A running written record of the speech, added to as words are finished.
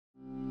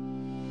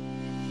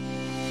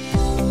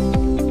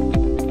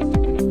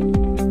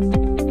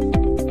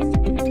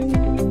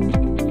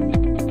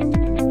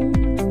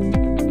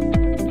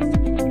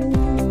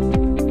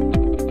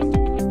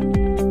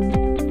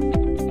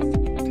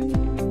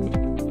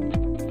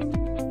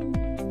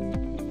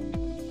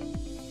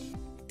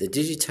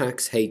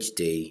Digitax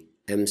HD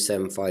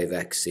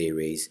M75X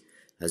series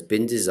has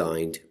been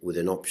designed with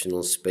an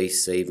optional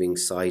space-saving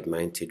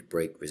side-mounted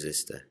brake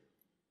resistor.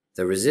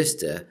 The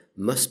resistor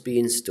must be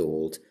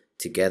installed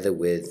together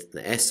with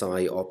an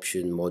SI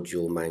option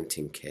module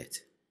mounting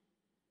kit.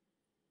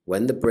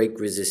 When the brake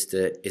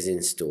resistor is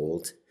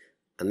installed,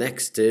 an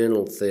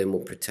external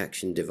thermal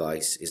protection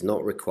device is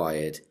not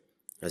required,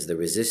 as the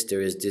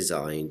resistor is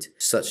designed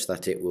such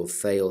that it will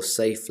fail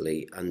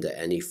safely under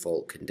any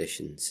fault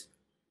conditions.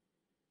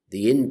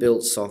 The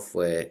inbuilt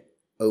software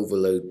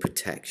overload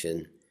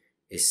protection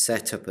is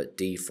set up at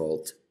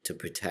default to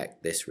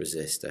protect this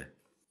resistor.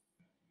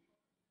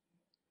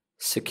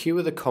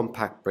 Secure the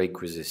compact brake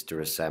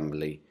resistor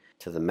assembly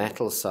to the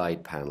metal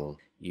side panel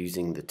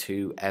using the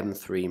two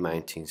M3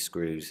 mounting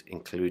screws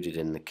included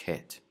in the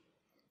kit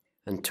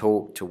and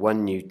torque to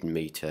 1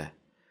 Nm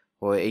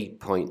or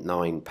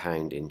 8.9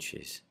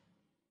 pound-inches.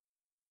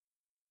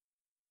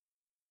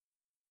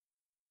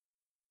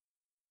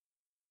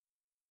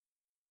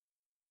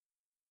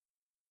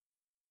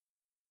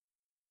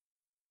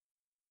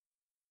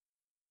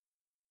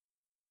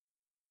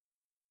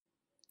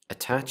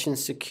 Attach and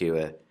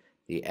secure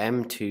the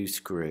M2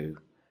 screw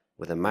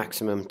with a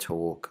maximum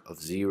torque of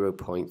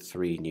 0.3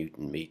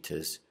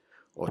 Nm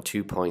or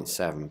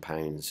 2.7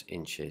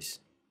 pounds-inches.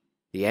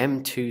 The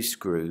M2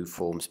 screw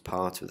forms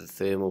part of the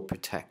thermal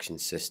protection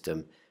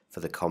system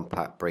for the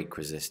compact brake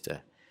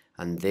resistor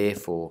and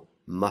therefore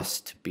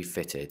must be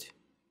fitted.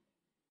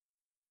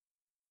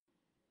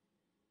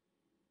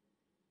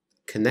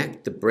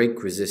 Connect the brake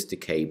resistor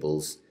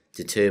cables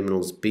to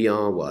terminals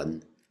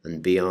BR1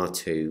 and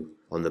BR2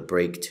 on the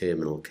brake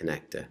terminal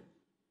connector.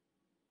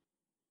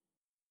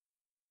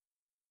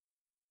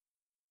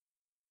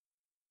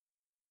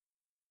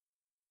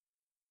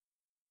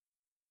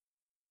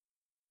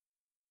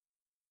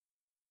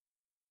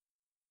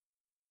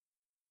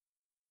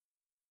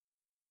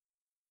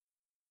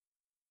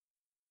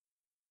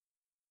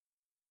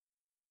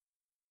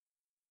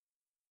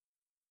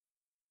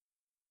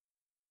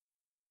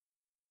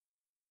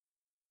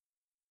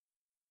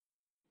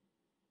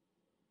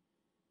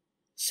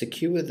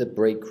 Secure the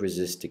brake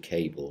resistor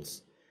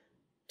cables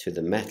to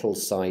the metal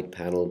side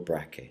panel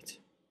bracket.